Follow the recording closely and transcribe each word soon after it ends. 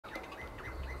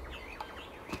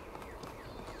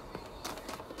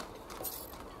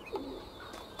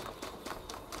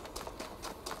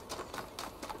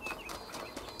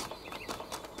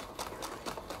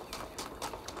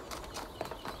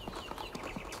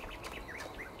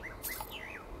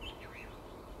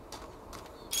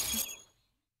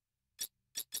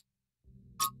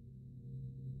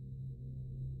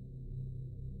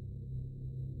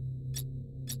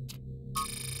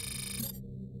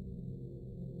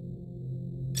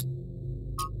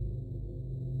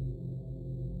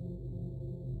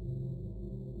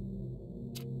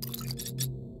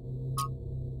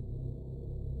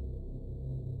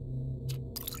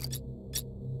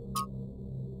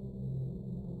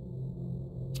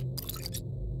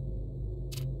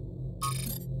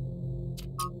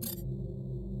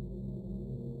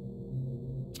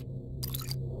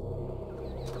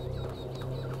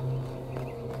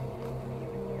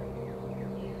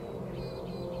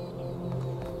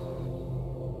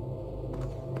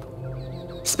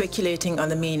Speculating on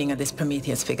the meaning of this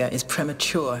Prometheus figure is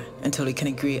premature until we can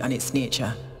agree on its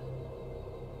nature.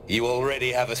 You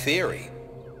already have a theory.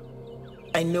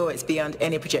 I know it's beyond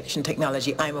any projection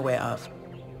technology I'm aware of.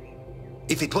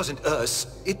 If it wasn't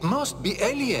us, it must be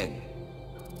alien.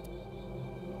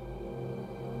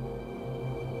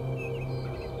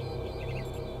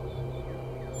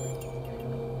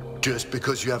 Just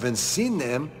because you haven't seen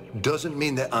them doesn't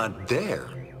mean they aren't there.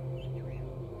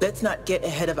 Let's not get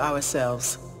ahead of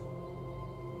ourselves.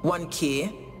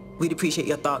 1K, we'd appreciate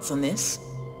your thoughts on this.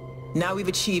 Now we've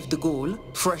achieved the goal,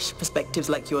 fresh perspectives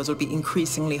like yours will be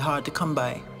increasingly hard to come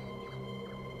by.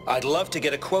 I'd love to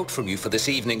get a quote from you for this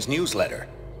evening's newsletter.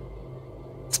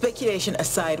 Speculation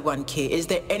aside, 1K, is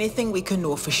there anything we can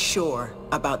know for sure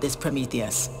about this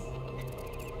Prometheus?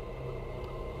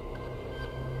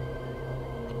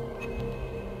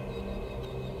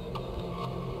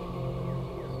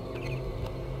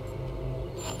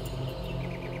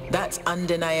 That's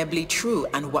undeniably true,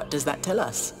 and what does that tell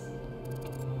us?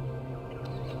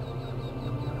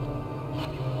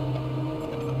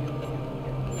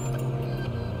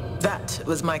 That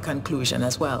was my conclusion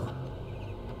as well.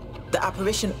 The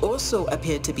apparition also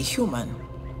appeared to be human.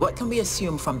 What can we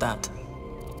assume from that?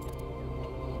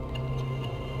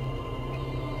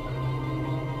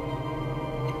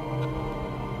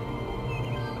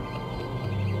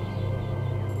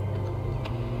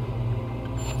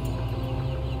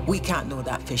 We can't know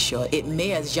that for sure. It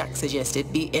may, as Jacques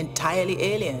suggested, be entirely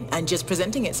alien and just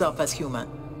presenting itself as human.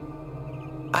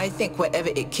 I think wherever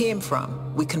it came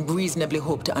from, we can reasonably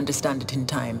hope to understand it in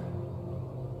time.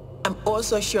 I'm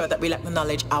also sure that we lack the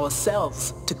knowledge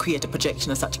ourselves to create a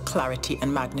projection of such clarity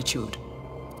and magnitude.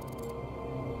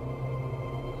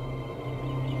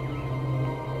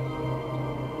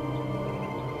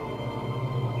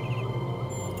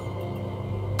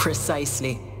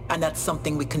 Precisely, and that's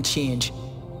something we can change.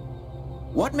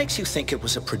 What makes you think it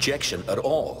was a projection at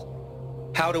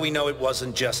all? How do we know it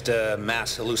wasn't just a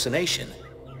mass hallucination?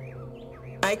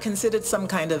 I considered some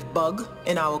kind of bug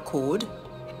in our code,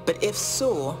 but if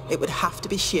so, it would have to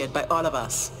be shared by all of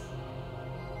us.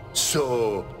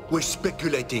 So, we're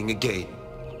speculating again.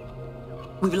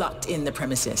 We've locked in the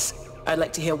premises. I'd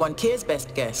like to hear 1K's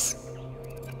best guess.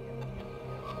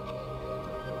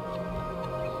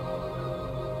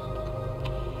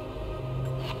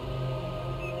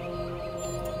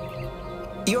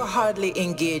 You're hardly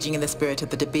engaging in the spirit of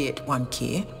the debate,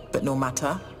 1K, but no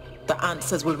matter. The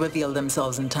answers will reveal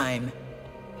themselves in time.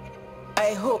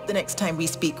 I hope the next time we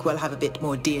speak we'll have a bit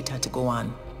more data to go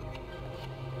on.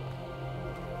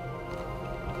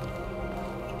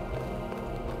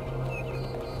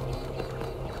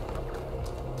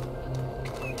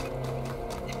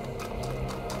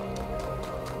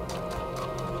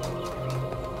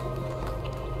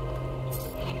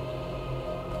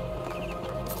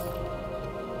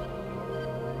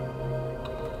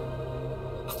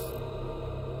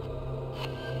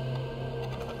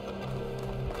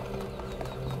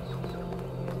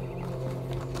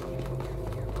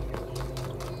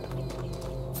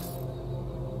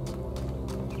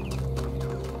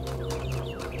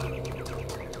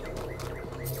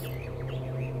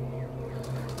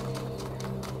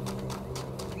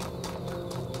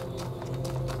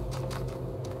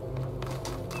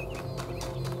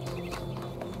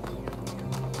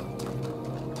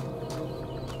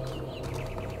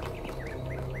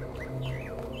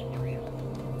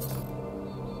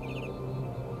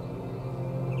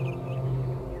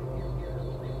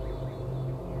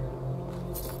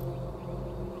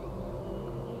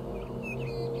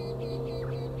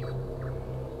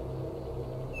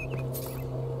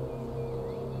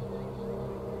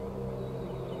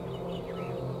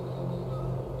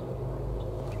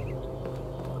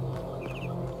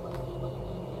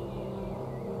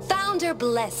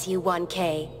 Bless you,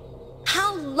 1K.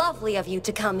 How lovely of you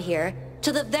to come here,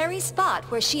 to the very spot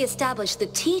where she established the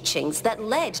teachings that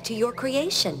led to your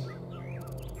creation.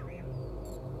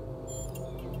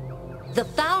 The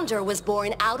Founder was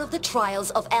born out of the trials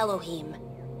of Elohim,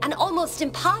 an almost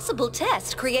impossible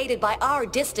test created by our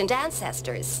distant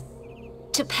ancestors.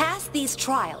 To pass these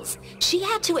trials, she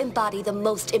had to embody the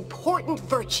most important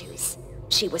virtues.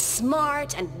 She was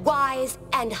smart and wise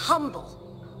and humble.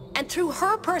 And through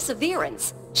her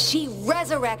perseverance, she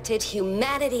resurrected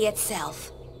humanity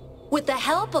itself. With the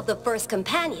help of the first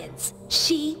companions,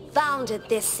 she founded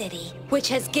this city, which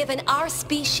has given our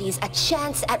species a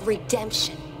chance at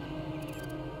redemption.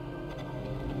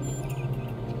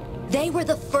 They were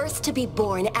the first to be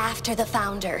born after the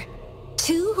Founder.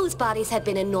 2 whose bodies had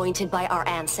been anointed by our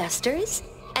ancestors,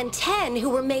 and 10 who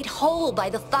were made whole by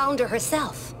the Founder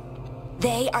herself.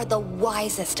 They are the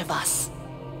wisest of us.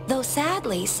 Though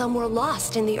sadly, some were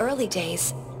lost in the early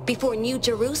days, before New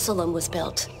Jerusalem was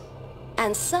built.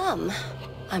 And some,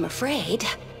 I'm afraid,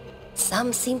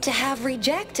 some seem to have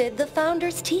rejected the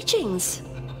Founder's teachings.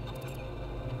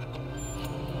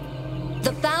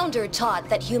 The Founder taught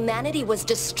that humanity was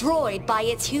destroyed by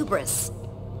its hubris.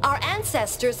 Our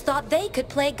ancestors thought they could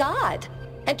play God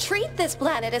and treat this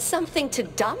planet as something to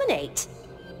dominate.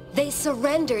 They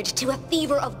surrendered to a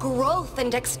fever of growth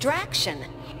and extraction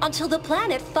until the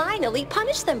planet finally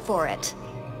punished them for it.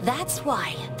 That's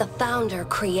why the Founder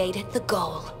created the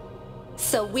goal.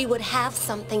 So we would have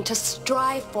something to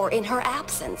strive for in her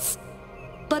absence,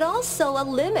 but also a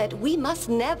limit we must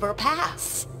never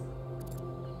pass.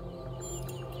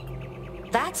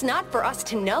 That's not for us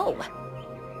to know.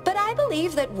 But I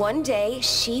believe that one day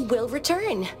she will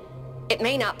return. It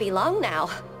may not be long now.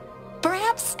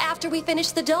 Perhaps after we finish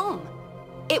the dome.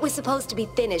 It was supposed to be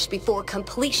finished before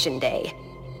completion day.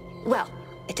 Well,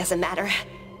 it doesn't matter.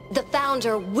 The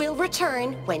Founder will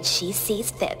return when she sees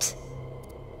fit.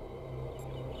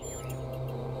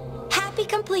 Happy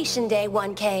completion day,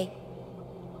 1K.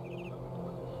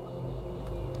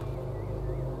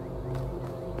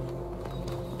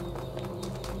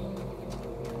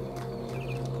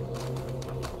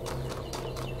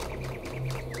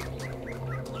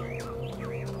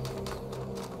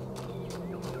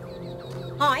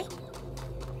 Hi.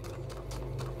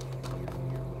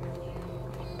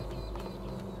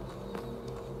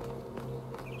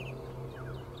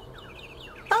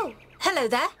 Oh, hello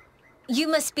there. You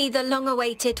must be the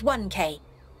long-awaited 1K.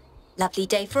 Lovely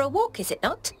day for a walk, is it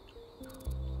not?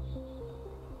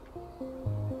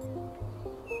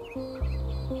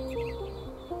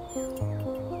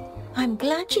 I'm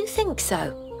glad you think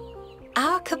so.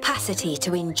 Our capacity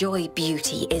to enjoy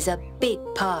beauty is a big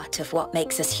part of what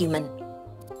makes us human.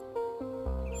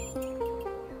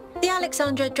 The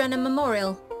Alexandra Drennan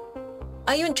Memorial.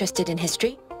 Are you interested in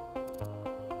history?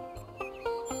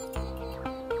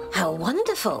 How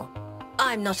wonderful!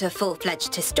 I'm not a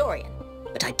full-fledged historian,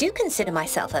 but I do consider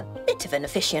myself a bit of an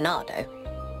aficionado.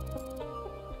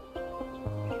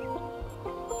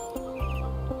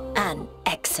 An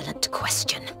excellent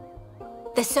question.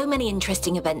 There's so many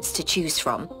interesting events to choose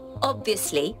from.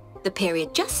 Obviously, the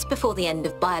period just before the end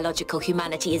of biological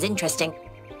humanity is interesting,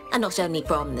 and not only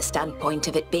from the standpoint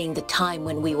of it being the time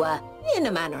when we were, in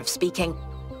a manner of speaking,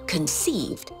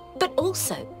 conceived, but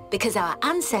also because our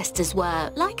ancestors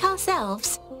were, like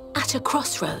ourselves, at a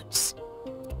crossroads.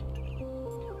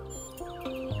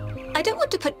 I don't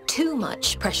want to put too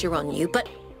much pressure on you, but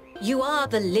you are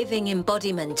the living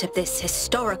embodiment of this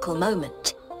historical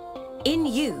moment. In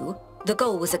you, the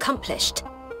goal was accomplished.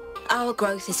 Our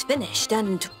growth is finished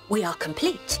and we are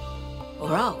complete.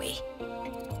 Or are we?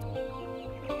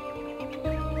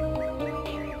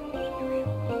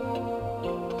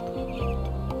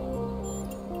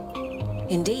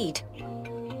 Indeed.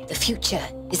 The future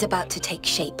is about to take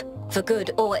shape, for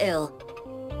good or ill.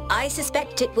 I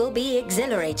suspect it will be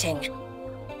exhilarating,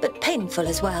 but painful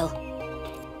as well.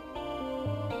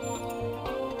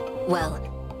 Well,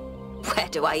 where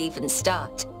do I even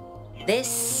start?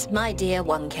 This, my dear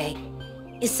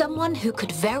 1K, is someone who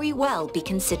could very well be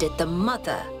considered the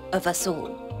mother of us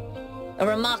all. A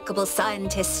remarkable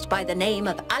scientist by the name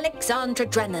of Alexandra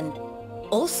Drennan,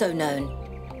 also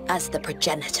known as the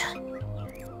progenitor.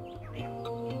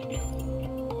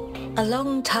 A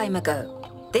long time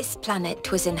ago, this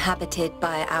planet was inhabited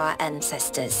by our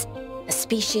ancestors, a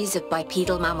species of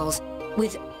bipedal mammals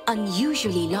with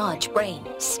unusually large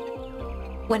brains.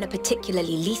 When a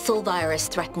particularly lethal virus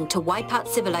threatened to wipe out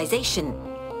civilization,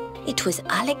 it was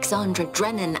Alexandra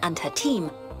Drennan and her team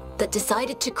that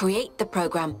decided to create the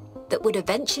program that would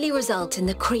eventually result in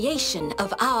the creation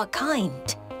of our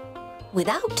kind.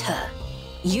 Without her,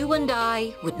 you and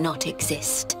I would not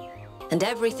exist, and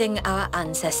everything our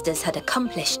ancestors had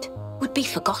accomplished would be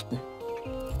forgotten.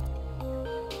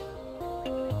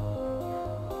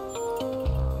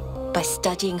 By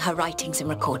studying her writings and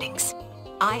recordings,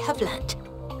 I have learnt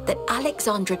that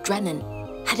Alexandra Drennan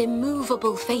had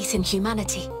immovable faith in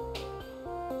humanity,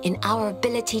 in our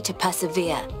ability to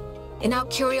persevere, in our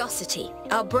curiosity,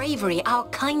 our bravery, our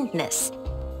kindness.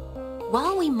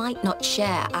 While we might not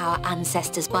share our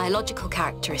ancestors' biological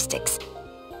characteristics,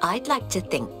 I'd like to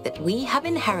think that we have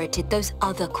inherited those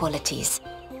other qualities.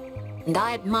 And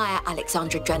I admire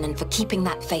Alexandra Drennan for keeping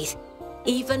that faith,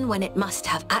 even when it must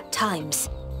have, at times,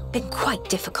 been quite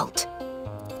difficult.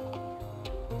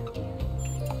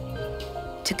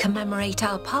 To commemorate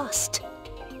our past,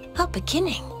 our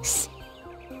beginnings.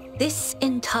 This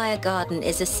entire garden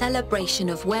is a celebration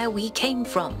of where we came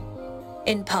from.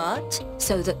 In part,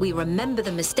 so that we remember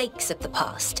the mistakes of the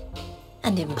past.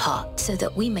 and in part so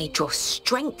that we may draw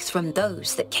strength from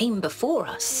those that came before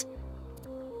us.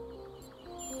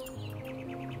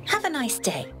 Have a nice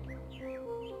day.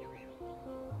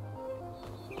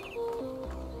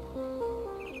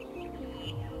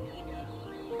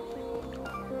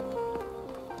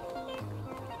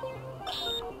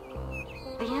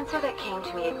 The answer that came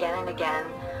to me again and again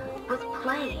was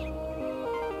play.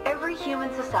 Every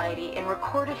human society in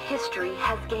recorded history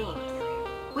has games.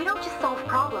 We don't just solve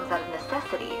problems out of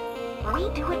necessity. We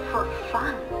do it for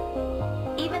fun.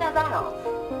 Even as adults.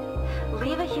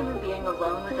 Leave a human being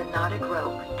alone with a knotted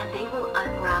rope, and they will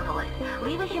unravel it.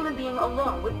 Leave a human being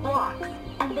alone with blocks,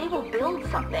 and they will build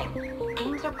something.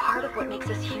 Games are part of what makes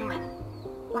us human.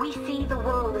 We see the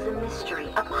world as a mystery,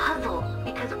 a puzzle,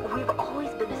 because we've always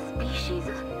been a species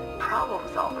of problem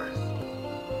solvers.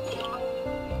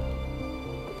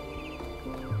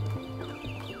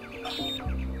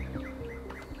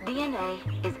 DNA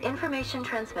is information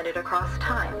transmitted across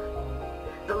time.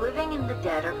 The living and the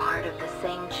dead are part of the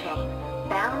same chain,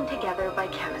 bound together by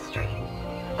chemistry.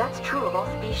 That's true of all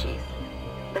species.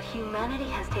 But humanity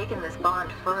has taken this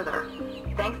bond further.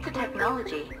 Thanks to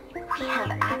technology, we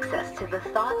have access to the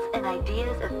thoughts and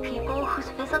ideas of people whose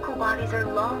physical bodies are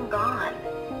long gone.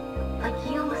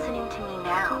 Like you listening to me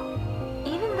now.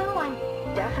 Even though I'm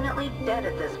definitely dead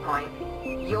at this point,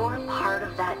 you're part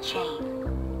of that chain.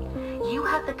 You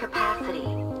have the capacity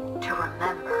to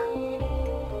remember.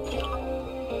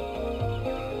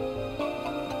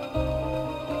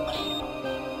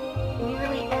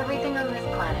 Nearly everything on this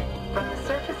planet, from the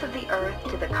surface of the Earth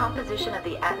to the composition of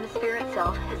the atmosphere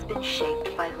itself, has been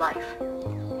shaped by life.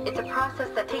 It's a process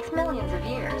that takes millions of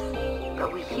years.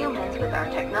 But we humans, with our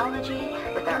technology,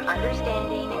 with our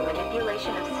understanding and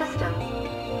manipulation of systems,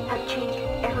 have changed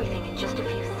everything in just a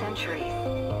few centuries.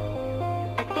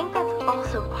 I think that's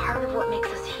also part of what makes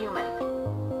us human.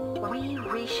 We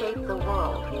reshape the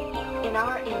world in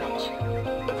our image.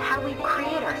 It's how we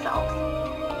create ourselves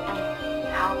and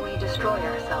how we destroy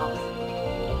ourselves.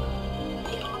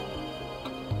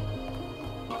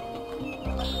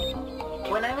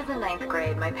 When I was in 9th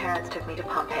grade, my parents took me to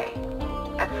Pompeii.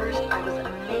 At first, I was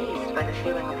amazed by the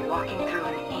feeling of walking through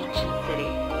an ancient city.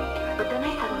 But then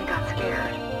I suddenly got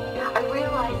scared. I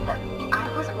realized that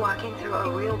I was walking through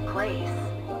a real place,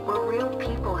 where real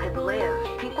people had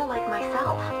lived, people like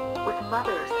myself, with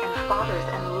mothers and fathers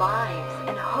and lives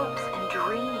and hopes and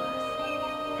dreams.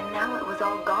 And now it was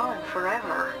all gone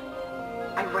forever.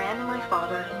 I ran to my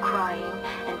father, crying,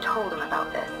 and told him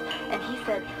about this. And he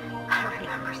said, I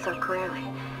remember so clearly,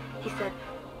 he said,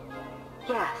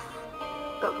 yes,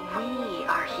 but we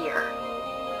are here.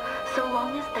 So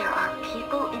long as there are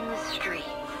people in the streets,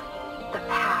 the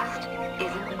past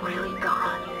isn't really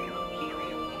gone.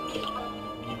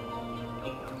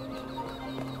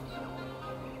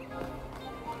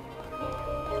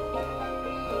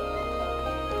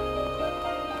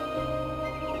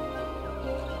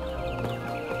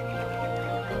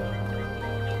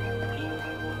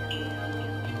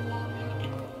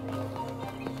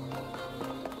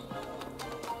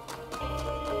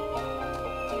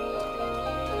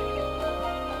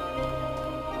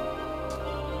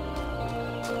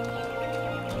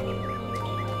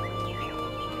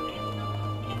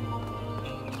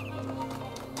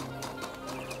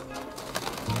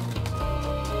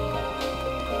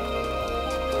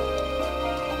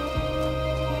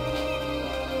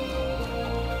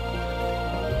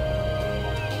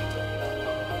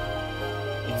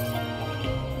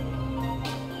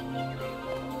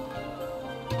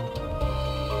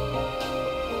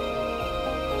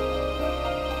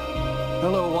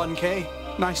 Hello, 1K.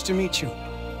 Nice to meet you.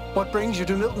 What brings you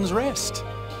to Milton's Rest?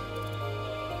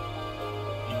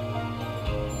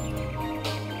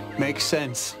 Makes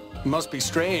sense. It must be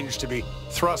strange to be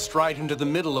thrust right into the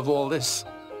middle of all this.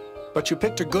 But you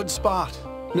picked a good spot.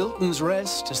 Milton's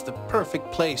Rest is the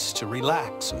perfect place to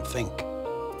relax and think.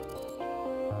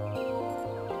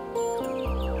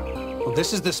 Well,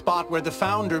 this is the spot where the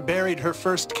founder buried her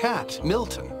first cat,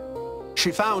 Milton. She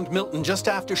found Milton just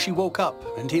after she woke up,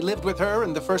 and he lived with her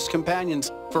and the first companions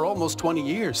for almost 20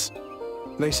 years.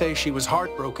 They say she was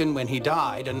heartbroken when he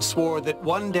died and swore that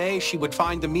one day she would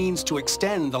find the means to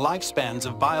extend the lifespans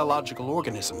of biological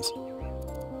organisms.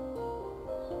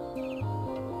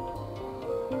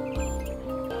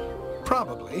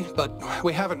 Probably, but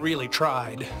we haven't really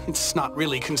tried. It's not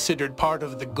really considered part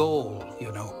of the goal,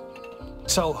 you know.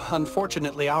 So,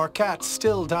 unfortunately, our cats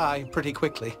still die pretty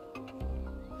quickly.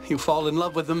 You fall in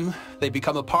love with them, they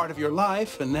become a part of your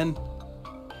life, and then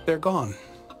they're gone.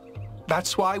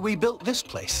 That's why we built this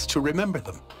place, to remember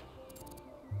them.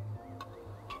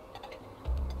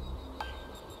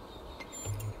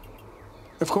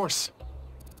 Of course.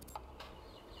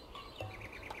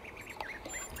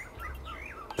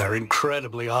 They're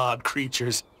incredibly odd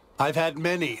creatures. I've had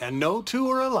many, and no two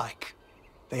are alike.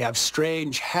 They have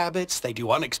strange habits, they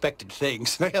do unexpected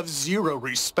things, they have zero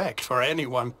respect for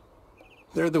anyone.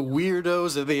 They're the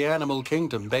weirdos of the animal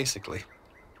kingdom, basically.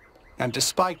 And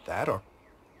despite that, or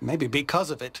maybe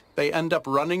because of it, they end up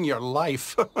running your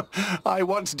life. I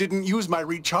once didn't use my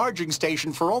recharging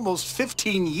station for almost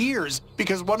 15 years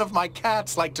because one of my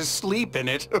cats liked to sleep in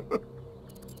it.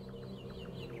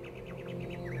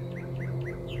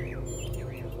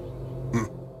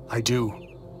 I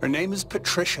do. Her name is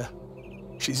Patricia.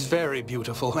 She's very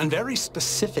beautiful and very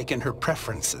specific in her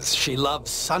preferences. She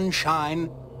loves sunshine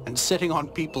and sitting on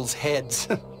people's heads.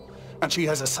 And she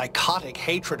has a psychotic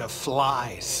hatred of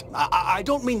flies. I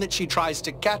don't mean that she tries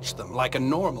to catch them like a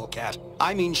normal cat.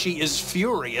 I mean she is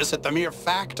furious at the mere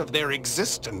fact of their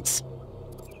existence.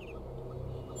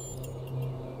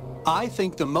 I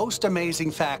think the most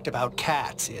amazing fact about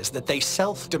cats is that they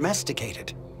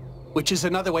self-domesticated, which is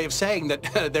another way of saying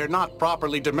that they're not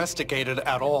properly domesticated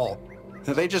at all.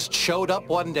 They just showed up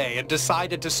one day and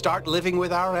decided to start living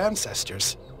with our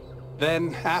ancestors.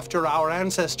 Then, after our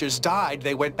ancestors died,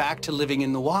 they went back to living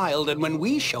in the wild, and when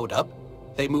we showed up,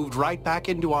 they moved right back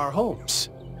into our homes.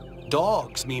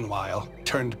 Dogs, meanwhile,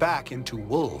 turned back into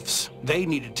wolves. They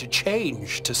needed to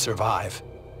change to survive.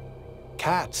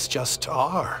 Cats just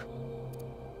are.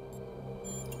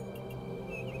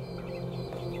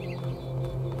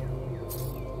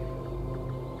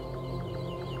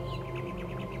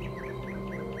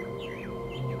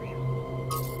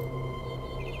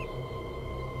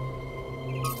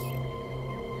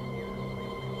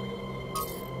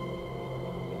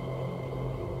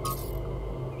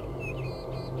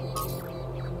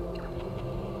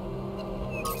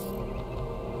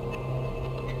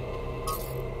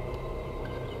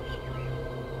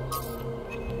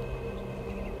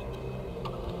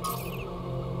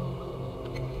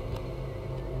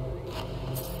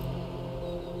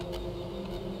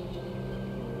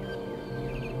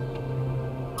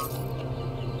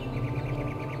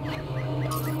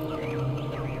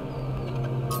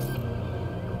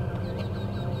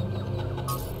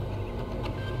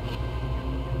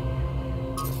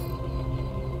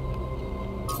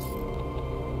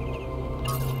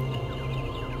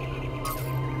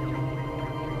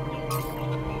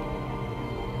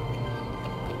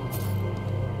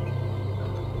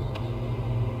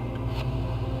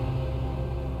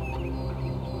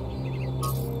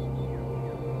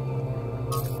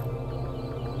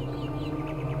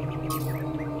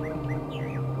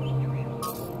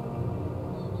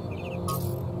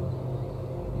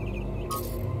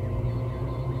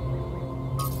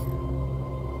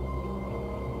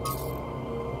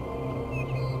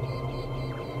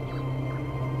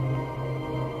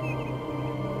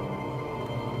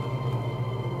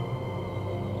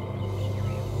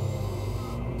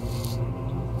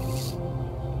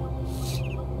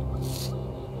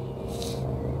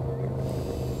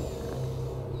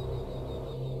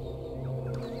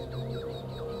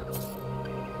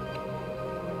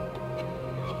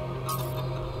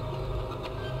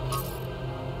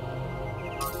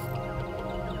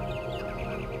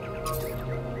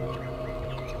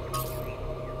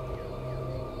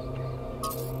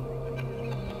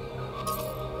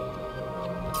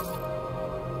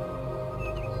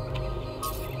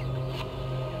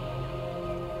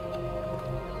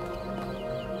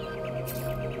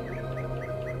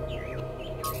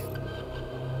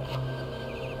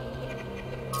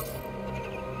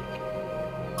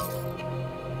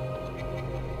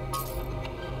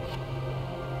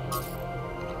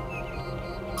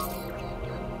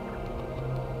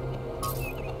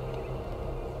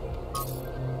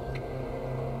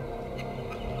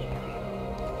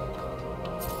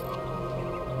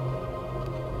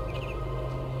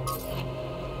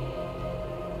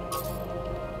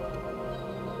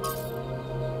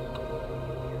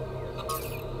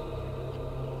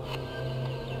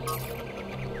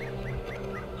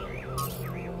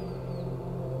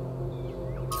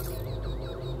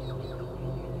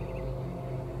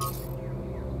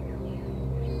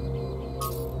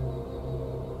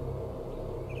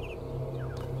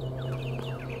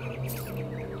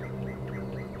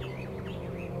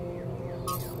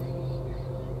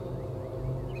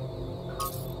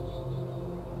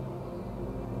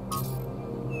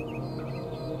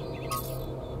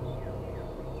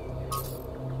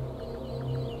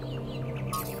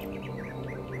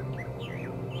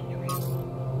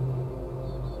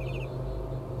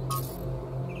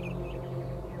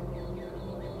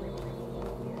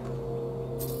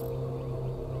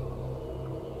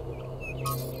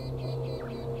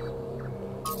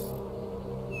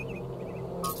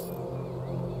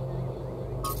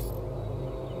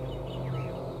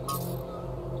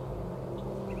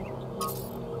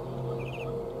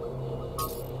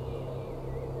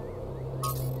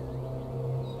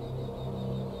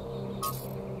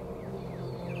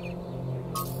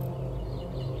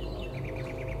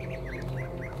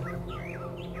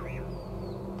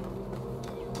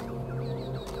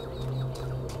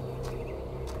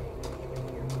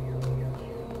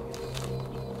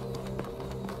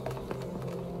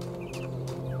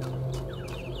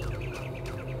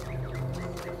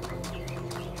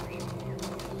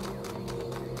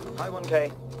 long,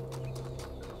 Kay.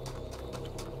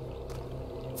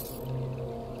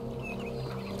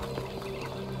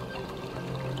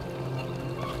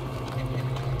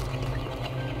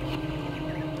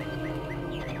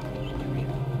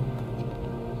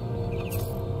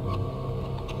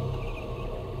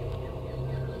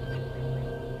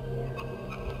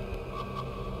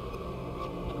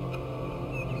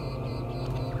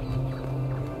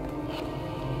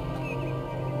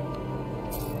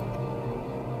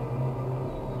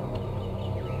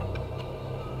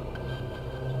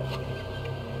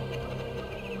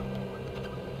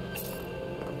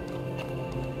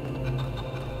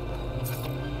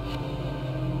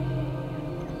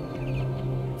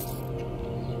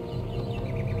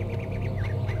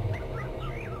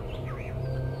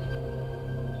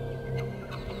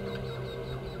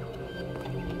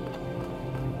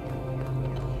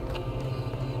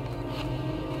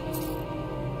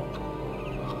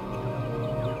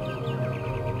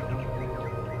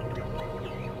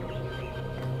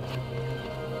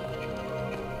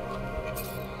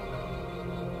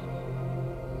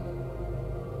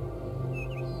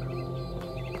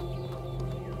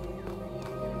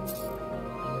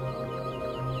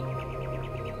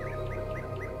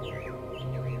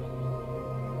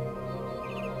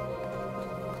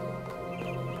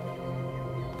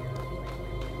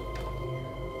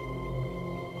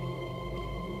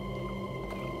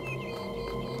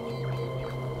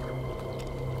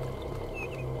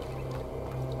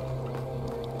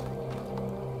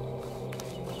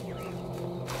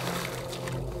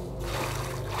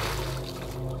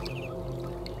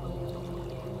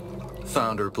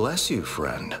 Founder bless you,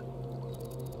 friend.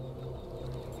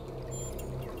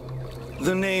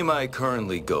 The name I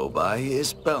currently go by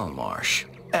is Belmarsh.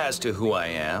 As to who I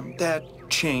am, that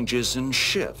changes and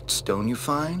shifts, don't you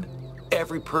find?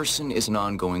 Every person is an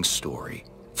ongoing story,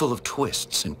 full of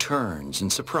twists and turns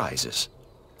and surprises.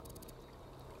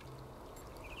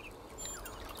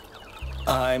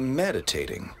 I'm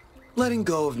meditating, letting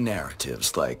go of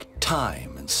narratives like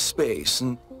time and space,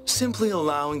 and simply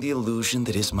allowing the illusion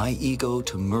that is my ego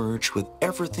to merge with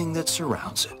everything that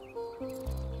surrounds it.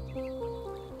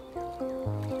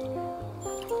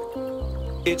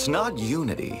 It's not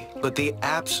unity, but the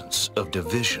absence of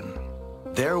division.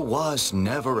 There was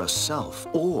never a self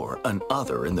or an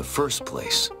other in the first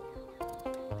place.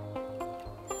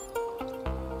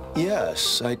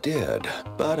 Yes, I did,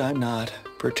 but I'm not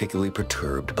particularly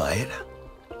perturbed by it.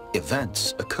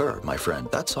 Events occur, my friend,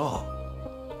 that's all.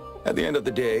 At the end of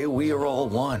the day, we are all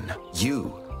one.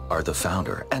 You are the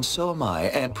founder, and so am I,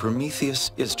 and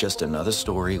Prometheus is just another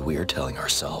story we're telling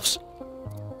ourselves.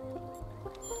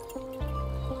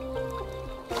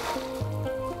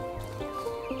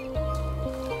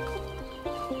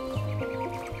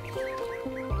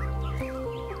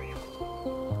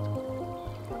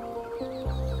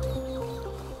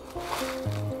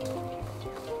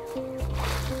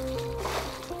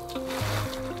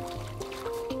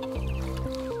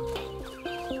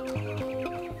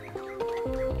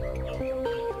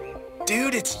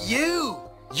 Dude, it's you!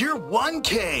 You're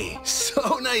 1K!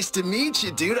 So nice to meet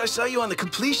you, dude. I saw you on the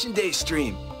Completion Day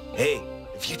stream. Hey,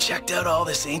 have you checked out all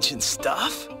this ancient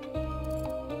stuff?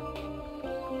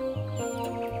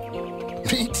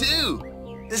 Me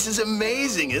too! This is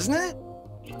amazing, isn't it?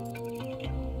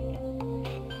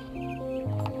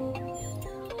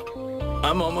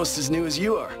 I'm almost as new as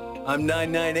you are. I'm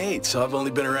 998, so I've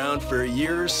only been around for a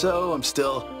year or so. I'm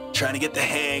still trying to get the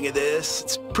hang of this.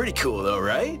 It's pretty cool though,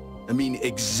 right? I mean,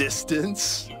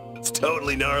 existence. It's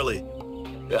totally gnarly.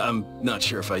 I'm not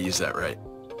sure if I use that right.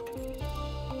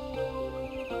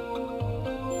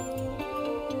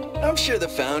 I'm sure the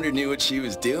founder knew what she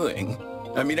was doing.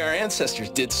 I mean, our ancestors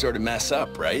did sort of mess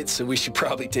up, right? So we should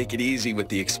probably take it easy with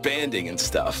the expanding and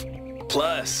stuff.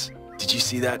 Plus, did you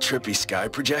see that trippy sky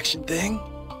projection thing?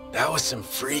 That was some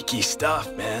freaky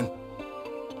stuff, man.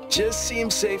 Just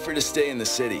seems safer to stay in the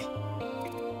city.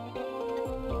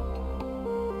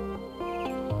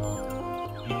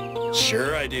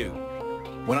 Sure I do.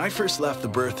 When I first left the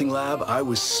birthing lab, I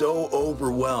was so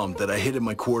overwhelmed that I hid in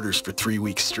my quarters for 3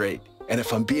 weeks straight. And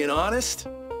if I'm being honest,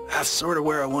 that's sort of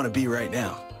where I want to be right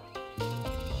now.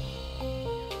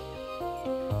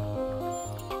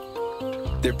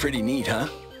 They're pretty neat, huh?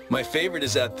 My favorite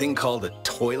is that thing called a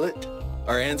toilet.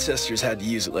 Our ancestors had to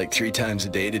use it like 3 times a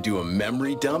day to do a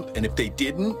memory dump, and if they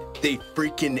didn't, they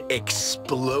freaking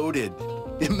exploded.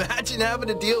 Imagine having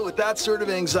to deal with that sort of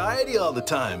anxiety all the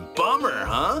time. Bummer,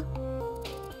 huh?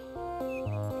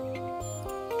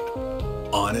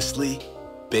 Honestly,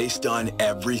 based on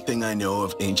everything I know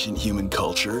of ancient human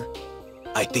culture,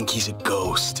 I think he's a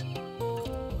ghost.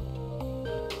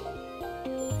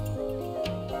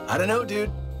 I don't know, dude.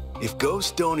 If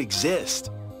ghosts don't exist,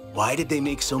 why did they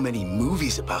make so many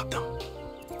movies about them?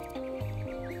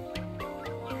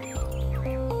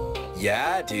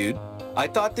 Yeah, dude. I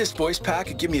thought this voice pack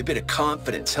could give me a bit of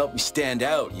confidence, help me stand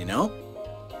out, you know?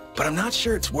 But I'm not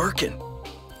sure it's working.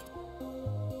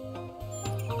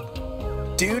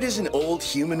 Dude is an old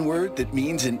human word that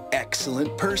means an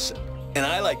excellent person. And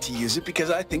I like to use it because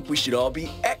I think we should all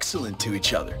be excellent to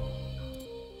each other.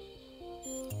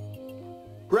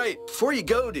 Right, before you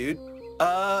go, dude,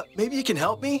 maybe you can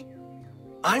help me?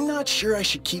 I'm not sure I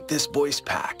should keep this voice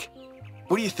pack.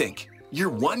 What do you think?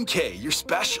 You're 1K, you're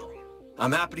special.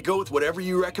 I'm happy to go with whatever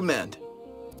you recommend.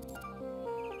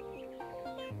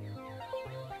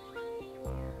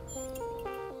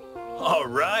 All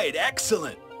right,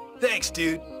 excellent. Thanks,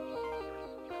 dude.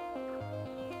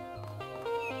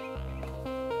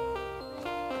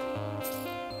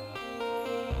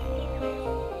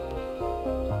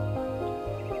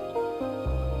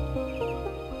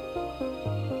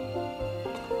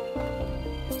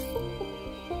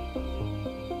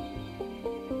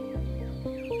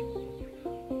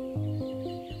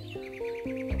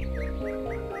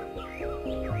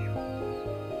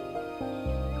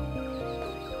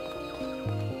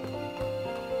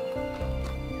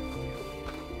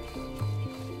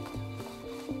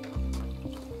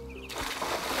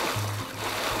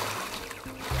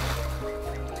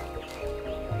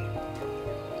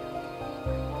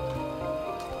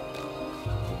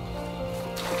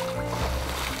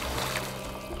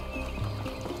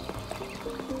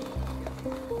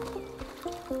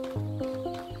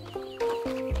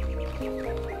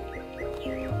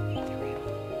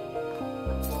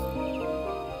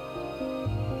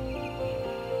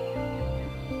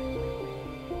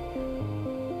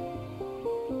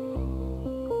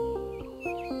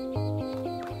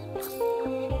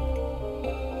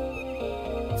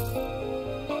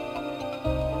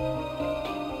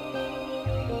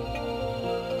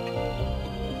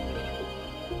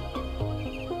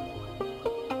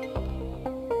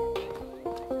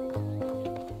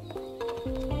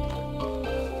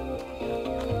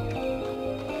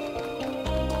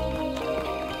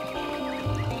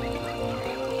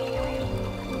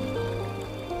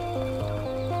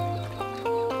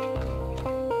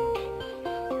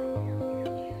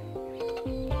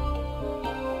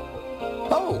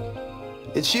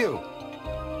 It's you.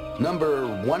 Number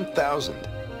 1000.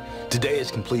 Today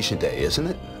is completion day, isn't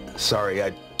it? Sorry,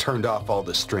 I turned off all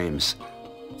the streams.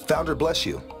 Founder bless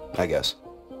you, I guess.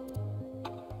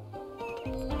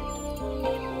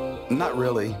 Not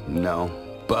really, no.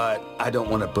 But I don't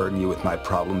want to burden you with my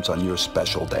problems on your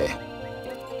special day.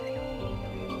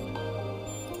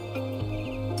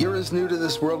 You're as new to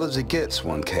this world as it gets,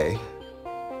 1K.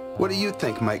 What do you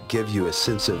think might give you a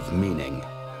sense of meaning?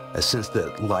 A sense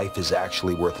that life is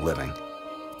actually worth living?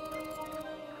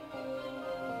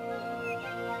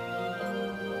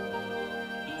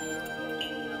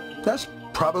 That's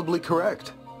probably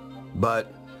correct.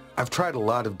 But I've tried a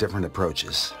lot of different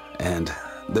approaches, and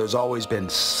there's always been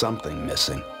something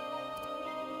missing.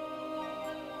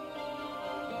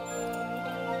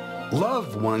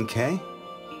 Love, 1K.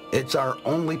 It's our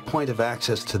only point of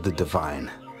access to the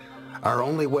divine. Our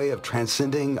only way of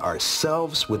transcending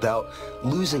ourselves without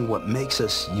losing what makes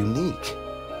us unique.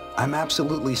 I'm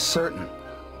absolutely certain.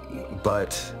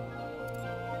 But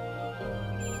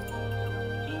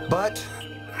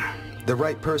the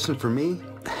right person for me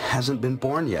hasn't been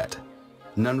born yet.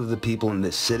 None of the people in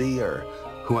this city are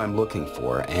who I'm looking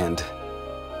for, and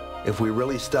if we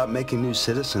really stop making new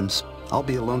citizens, I'll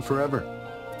be alone forever.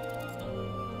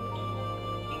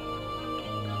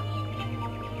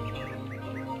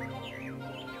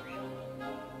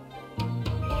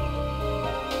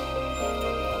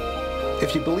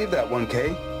 If you believe that,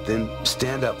 1K, then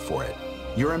stand up for it.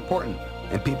 You're important,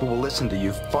 and people will listen to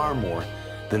you far more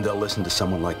than they'll listen to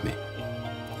someone like me.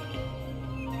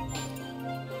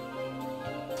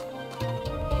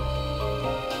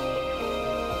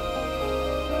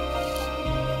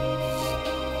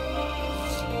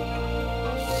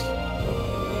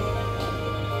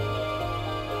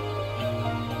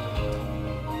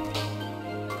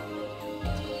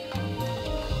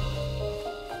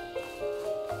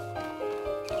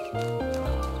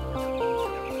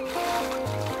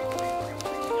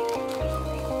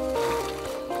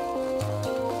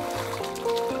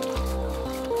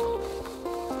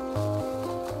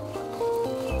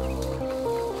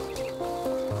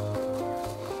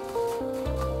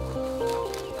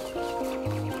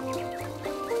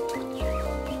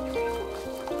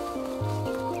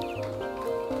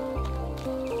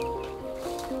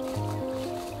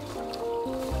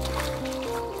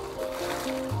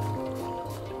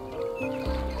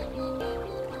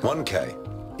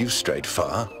 1K. You've strayed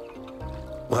far.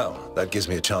 Well, that gives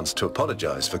me a chance to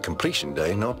apologize for completion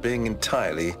day not being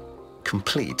entirely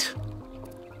complete.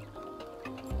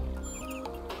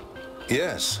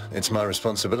 Yes, it's my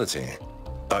responsibility.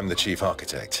 I'm the chief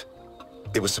architect.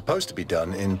 It was supposed to be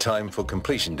done in time for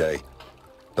completion day,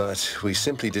 but we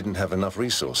simply didn't have enough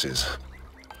resources.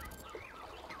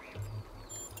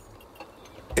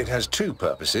 It has two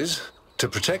purposes: to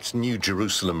protect New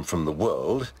Jerusalem from the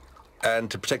world,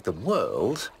 and to protect the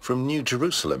world from New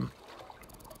Jerusalem.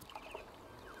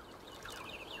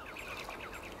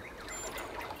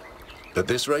 At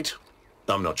this rate,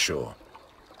 I'm not sure.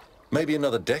 Maybe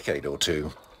another decade or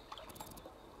two.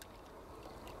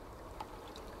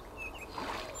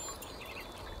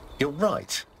 You're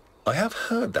right. I have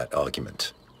heard that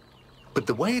argument. But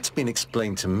the way it's been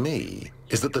explained to me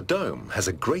is that the dome has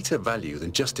a greater value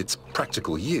than just its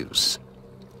practical use.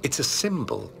 It's a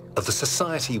symbol of the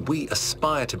society we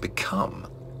aspire to become.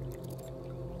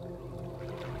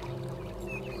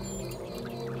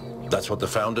 That's what the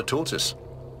founder taught us.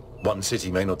 One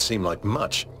city may not seem like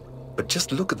much, but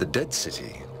just look at the dead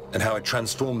city and how it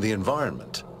transformed the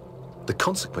environment. The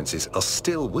consequences are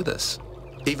still with us,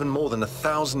 even more than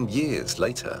 1,000 years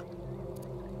later.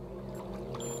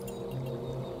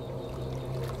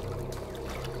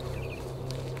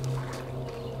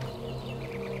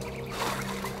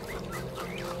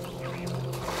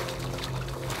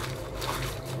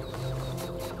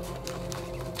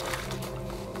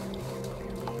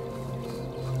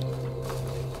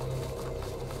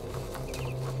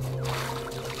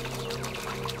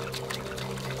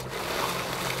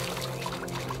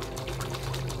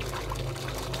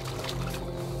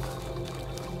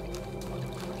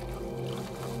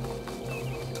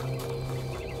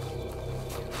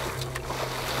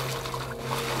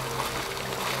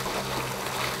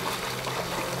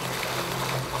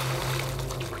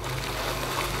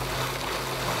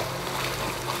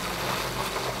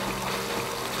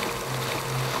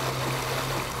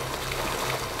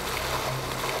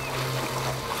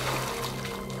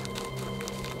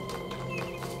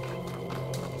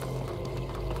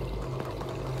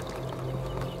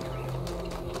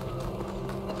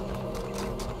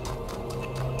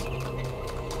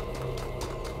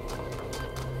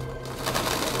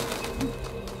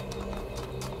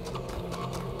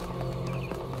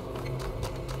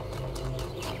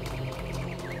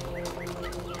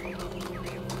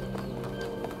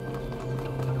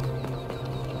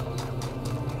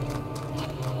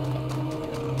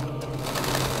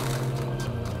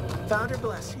 Founder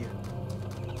bless you.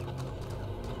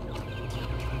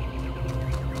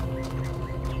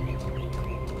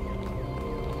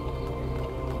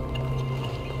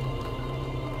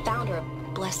 Founder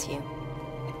bless you.